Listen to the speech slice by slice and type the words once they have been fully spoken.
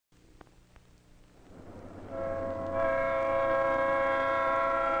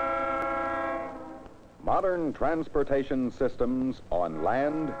Modern transportation systems on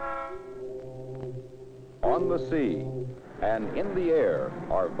land, on the sea, and in the air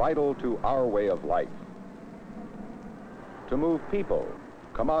are vital to our way of life. To move people,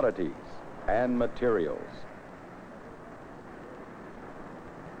 commodities, and materials.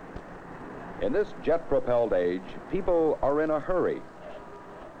 In this jet-propelled age, people are in a hurry.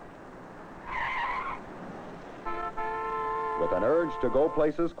 With an urge to go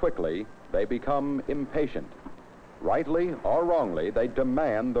places quickly, they become impatient. Rightly or wrongly, they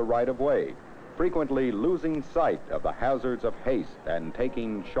demand the right of way, frequently losing sight of the hazards of haste and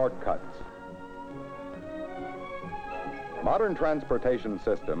taking shortcuts. Modern transportation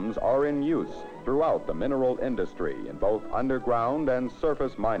systems are in use throughout the mineral industry in both underground and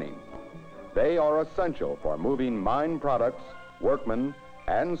surface mining. They are essential for moving mine products, workmen,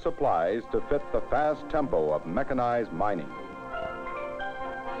 and supplies to fit the fast tempo of mechanized mining.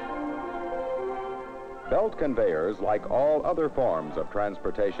 Belt conveyors, like all other forms of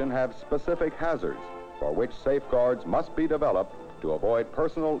transportation, have specific hazards for which safeguards must be developed to avoid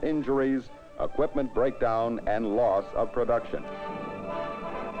personal injuries, equipment breakdown, and loss of production.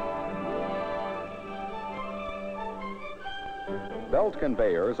 Belt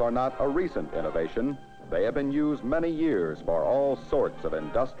conveyors are not a recent innovation. They have been used many years for all sorts of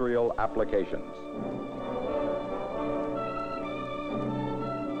industrial applications.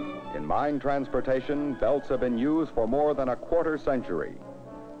 In mine transportation, belts have been used for more than a quarter century.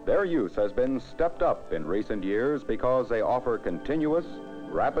 Their use has been stepped up in recent years because they offer continuous,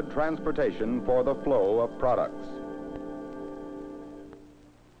 rapid transportation for the flow of products.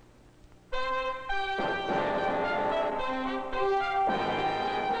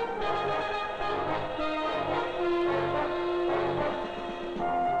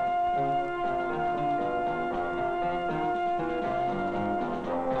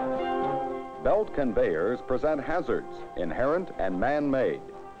 Belt conveyors present hazards, inherent and man-made.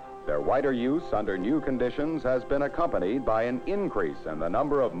 Their wider use under new conditions has been accompanied by an increase in the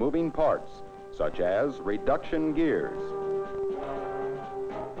number of moving parts, such as reduction gears,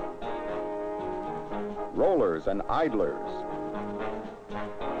 rollers and idlers,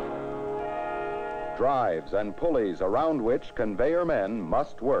 drives and pulleys around which conveyor men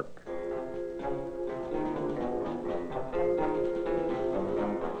must work.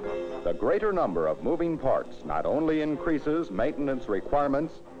 The greater number of moving parts not only increases maintenance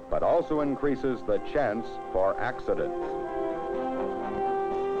requirements, but also increases the chance for accidents.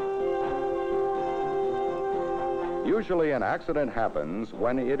 Usually an accident happens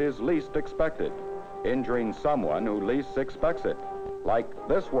when it is least expected, injuring someone who least expects it, like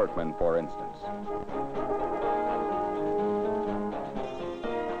this workman, for instance.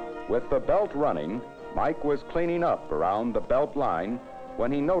 With the belt running, Mike was cleaning up around the belt line when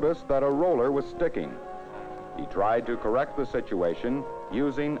he noticed that a roller was sticking. He tried to correct the situation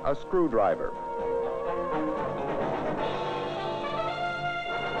using a screwdriver.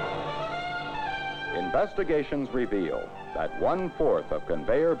 Investigations reveal that 1/4 of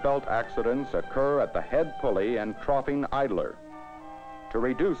conveyor belt accidents occur at the head pulley and troughing idler. To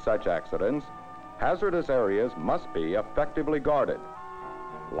reduce such accidents, hazardous areas must be effectively guarded.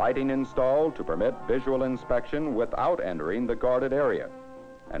 Lighting installed to permit visual inspection without entering the guarded area,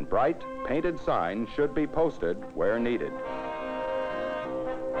 and bright painted signs should be posted where needed.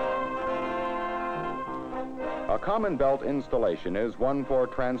 A common belt installation is one for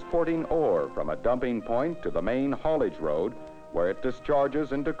transporting ore from a dumping point to the main haulage road, where it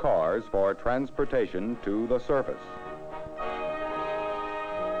discharges into cars for transportation to the surface.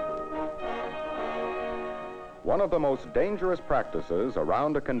 One of the most dangerous practices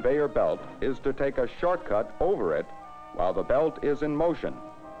around a conveyor belt is to take a shortcut over it while the belt is in motion.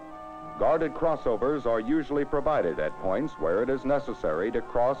 Guarded crossovers are usually provided at points where it is necessary to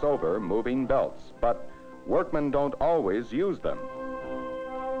cross over moving belts, but workmen don't always use them.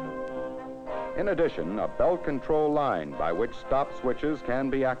 In addition, a belt control line by which stop switches can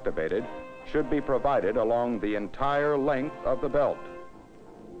be activated should be provided along the entire length of the belt.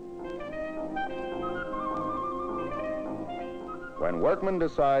 When workmen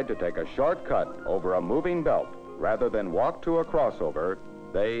decide to take a shortcut over a moving belt rather than walk to a crossover,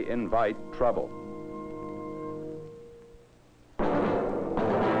 they invite trouble.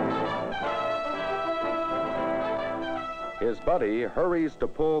 His buddy hurries to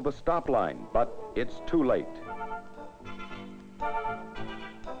pull the stop line, but it's too late.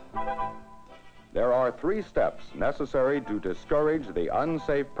 There are 3 steps necessary to discourage the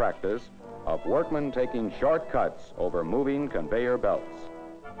unsafe practice of workmen taking shortcuts over moving conveyor belts.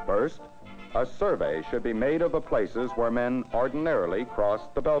 First, a survey should be made of the places where men ordinarily cross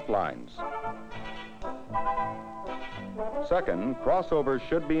the belt lines. Second, crossovers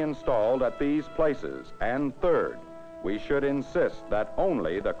should be installed at these places. And third, we should insist that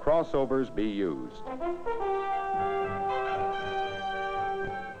only the crossovers be used.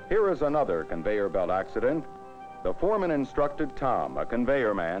 Here is another conveyor belt accident. The foreman instructed Tom, a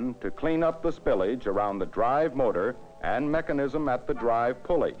conveyor man, to clean up the spillage around the drive motor and mechanism at the drive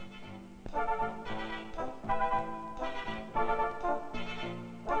pulley.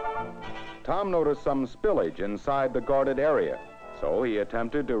 Tom noticed some spillage inside the guarded area, so he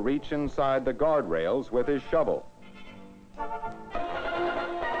attempted to reach inside the guardrails with his shovel.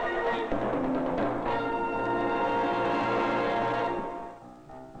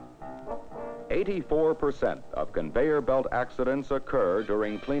 "84% of conveyor belt accidents occur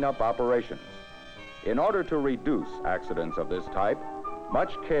during cleanup operations. In order to reduce accidents of this type,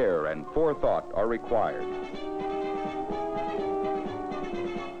 much care and forethought are required.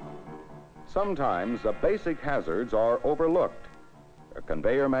 Sometimes the basic hazards are overlooked. A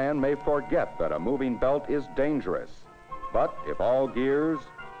conveyor man may forget that a moving belt is dangerous, but if all gears,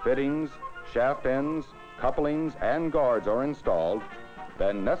 fittings, shaft ends, couplings, and guards are installed,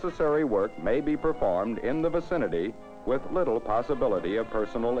 then necessary work may be performed in the vicinity with little possibility of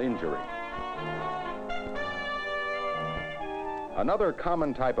personal injury. Another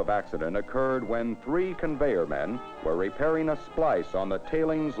common type of accident occurred when 3 conveyor men were repairing a splice on the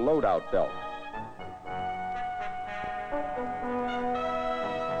tailings loadout belt.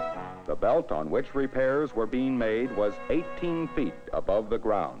 The belt on which repairs were being made was 18 feet above the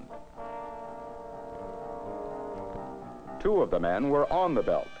ground. 2 of the men were on the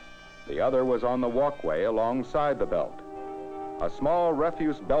belt. The other was on the walkway alongside the belt. A small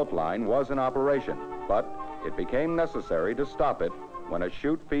refuse belt line was in operation, but it became necessary to stop it when a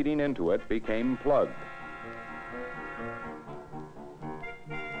chute feeding into it became plugged.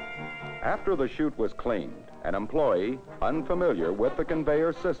 After the chute was cleaned, an employee, unfamiliar with the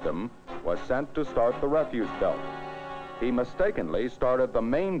conveyor system, was sent to start the refuse belt. He mistakenly started the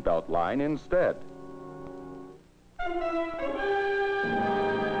main belt line instead.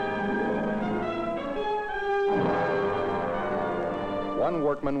 One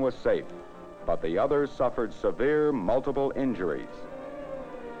workman was safe, but the others suffered severe multiple injuries.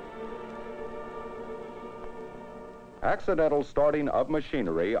 Accidental starting of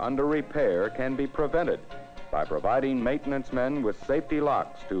machinery under repair can be prevented by providing maintenance men with safety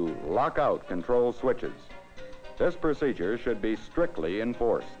locks to lock out control switches. This procedure should be strictly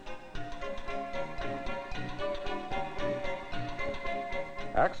enforced.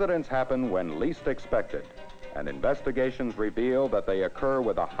 Accidents happen when least expected, and investigations reveal that they occur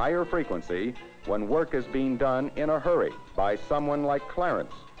with a higher frequency when work is being done in a hurry by someone like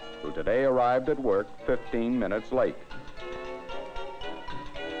Clarence, who today arrived at work 15 minutes late.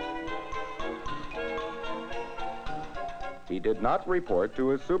 He did not report to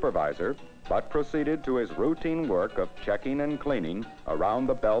his supervisor, but proceeded to his routine work of checking and cleaning around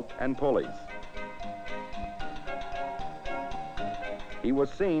the belt and pulleys. He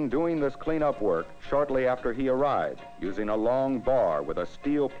was seen doing this cleanup work shortly after he arrived, using a long bar with a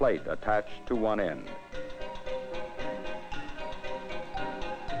steel plate attached to one end.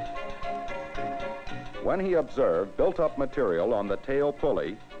 When he observed built-up material on the tail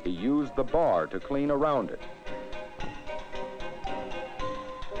pulley, he used the bar to clean around it.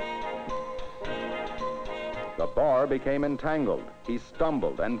 The bar became entangled. He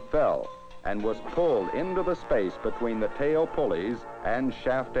stumbled and fell and was pulled into the space between the tail pulleys and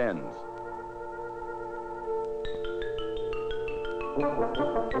shaft ends.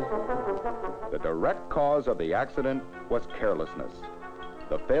 The direct cause of the accident was carelessness,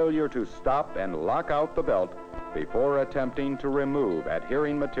 the failure to stop and lock out the belt before attempting to remove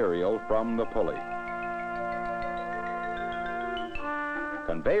adhering material from the pulley.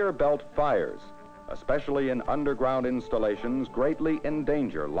 Conveyor belt fires, especially in underground installations, greatly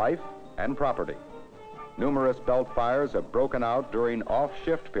endanger life and property. Numerous belt fires have broken out during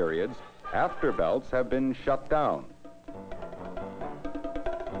off-shift periods after belts have been shut down.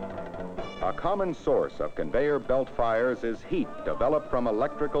 A common source of conveyor belt fires is heat developed from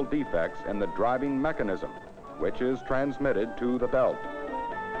electrical defects in the driving mechanism, which is transmitted to the belt.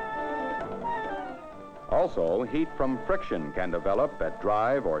 Also, heat from friction can develop at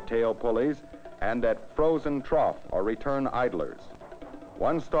drive or tail pulleys and at frozen trough or return idlers.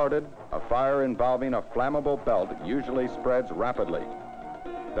 Once started, a fire involving a flammable belt usually spreads rapidly.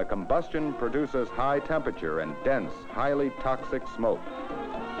 The combustion produces high temperature and dense, highly toxic smoke.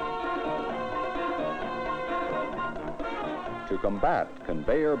 To combat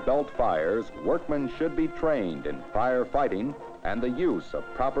conveyor belt fires, workmen should be trained in firefighting and the use of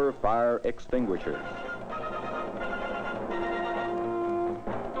proper fire extinguishers.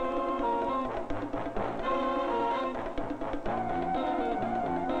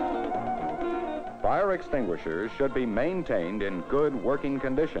 Fire extinguishers should be maintained in good working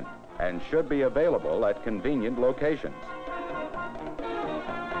condition and should be available at convenient locations.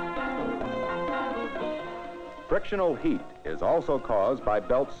 Frictional heat is also caused by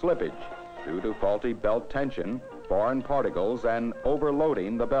belt slippage due to faulty belt tension, foreign particles, and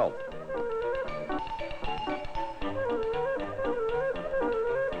overloading the belt.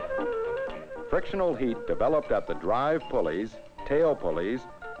 Frictional heat developed at the drive pulleys, tail pulleys,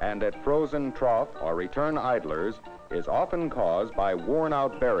 and at frozen trough or return idlers is often caused by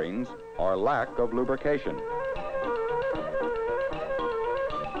worn-out bearings or lack of lubrication.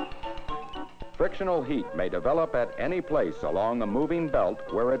 Frictional heat may develop at any place along a moving belt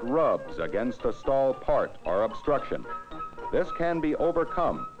where it rubs against a stall part or obstruction. This can be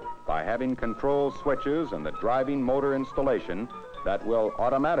overcome by having control switches in the driving motor installation that will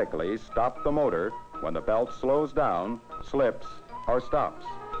automatically stop the motor when the belt slows down, slips, or stops.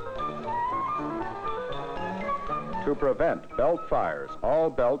 To prevent belt fires, all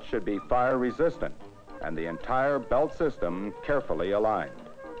belts should be fire resistant and the entire belt system carefully aligned.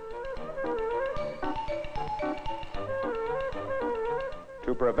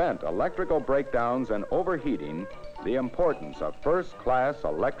 To prevent electrical breakdowns and overheating, the importance of first-class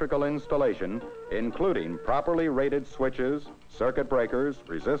electrical installation, including properly rated switches, circuit breakers,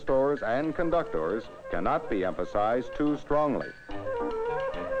 resistors, and conductors, cannot be emphasized too strongly.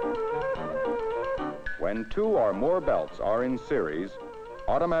 When two or more belts are in series,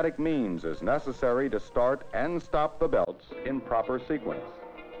 automatic means is necessary to start and stop the belts in proper sequence.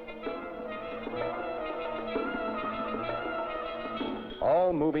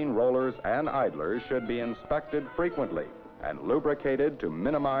 All moving rollers and idlers should be inspected frequently and lubricated to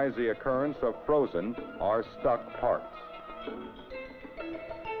minimize the occurrence of frozen or stuck parts.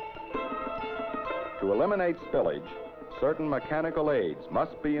 To eliminate spillage, certain mechanical aids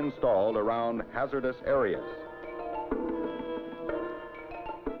must be installed around hazardous areas.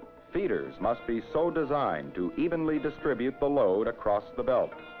 Feeders must be so designed to evenly distribute the load across the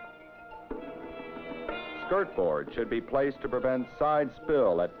belt. Skirt board should be placed to prevent side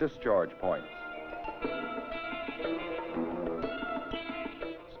spill at discharge points.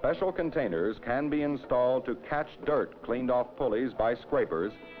 Special containers can be installed to catch dirt cleaned off pulleys by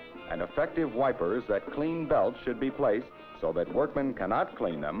scrapers, and effective wipers that clean belts should be placed so that workmen cannot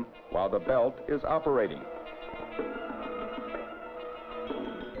clean them while the belt is operating.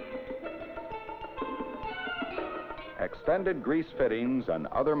 Extended grease fittings and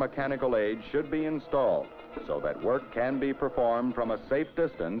other mechanical aids should be installed so that work can be performed from a safe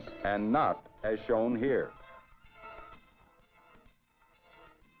distance and not as shown here.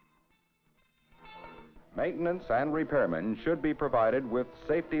 Maintenance and repairmen should be provided with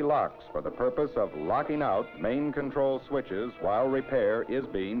safety locks for the purpose of locking out main control switches while repair is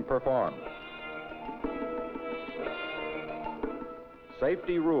being performed.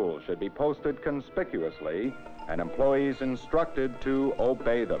 Safety rules should be posted conspicuously and employees instructed to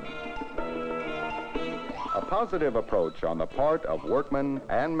obey them. A positive approach on the part of workmen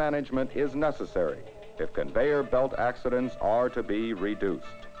and management is necessary if conveyor belt accidents are to be reduced.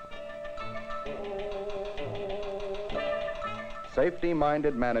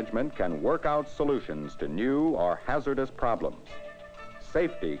 Safety-minded management can work out solutions to new or hazardous problems.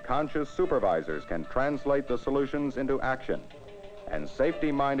 Safety-conscious supervisors can translate the solutions into action, and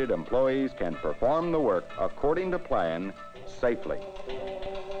safety-minded employees can perform the work according to plan safely.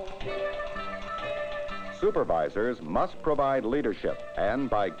 Supervisors must provide leadership and,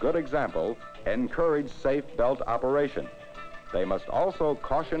 by good example, encourage safe belt operation. They must also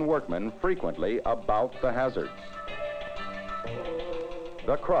caution workmen frequently about the hazards.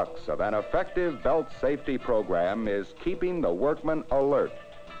 The crux of an effective belt safety program is keeping the workman alert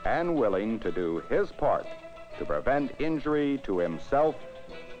and willing to do his part to prevent injury to himself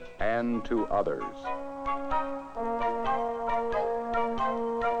and to others.